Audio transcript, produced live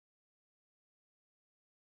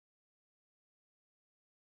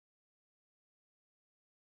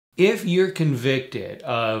If you're convicted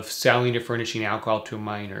of selling or furnishing alcohol to a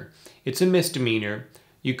minor, it's a misdemeanor.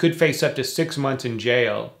 You could face up to 6 months in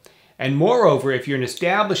jail. And moreover, if you're an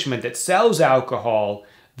establishment that sells alcohol,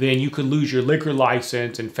 then you could lose your liquor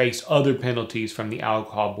license and face other penalties from the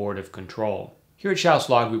Alcohol Board of Control. Here at Shouse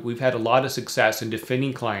Law Group, we've had a lot of success in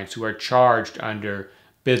defending clients who are charged under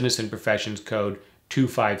Business and Professions Code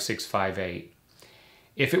 25658.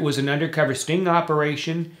 If it was an undercover sting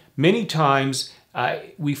operation, many times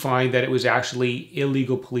we find that it was actually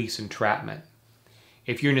illegal police entrapment.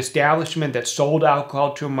 If you're an establishment that sold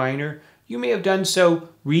alcohol to a minor, you may have done so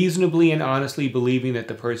reasonably and honestly believing that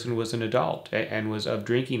the person was an adult and was of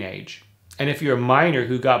drinking age. And if you're a minor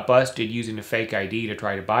who got busted using a fake ID to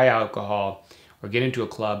try to buy alcohol or get into a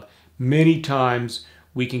club, many times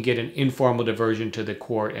we can get an informal diversion to the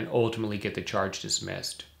court and ultimately get the charge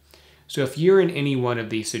dismissed. So if you're in any one of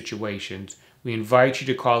these situations, we invite you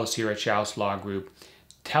to call us here at Shouse Law Group.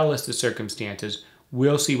 Tell us the circumstances.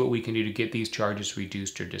 We'll see what we can do to get these charges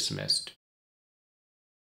reduced or dismissed.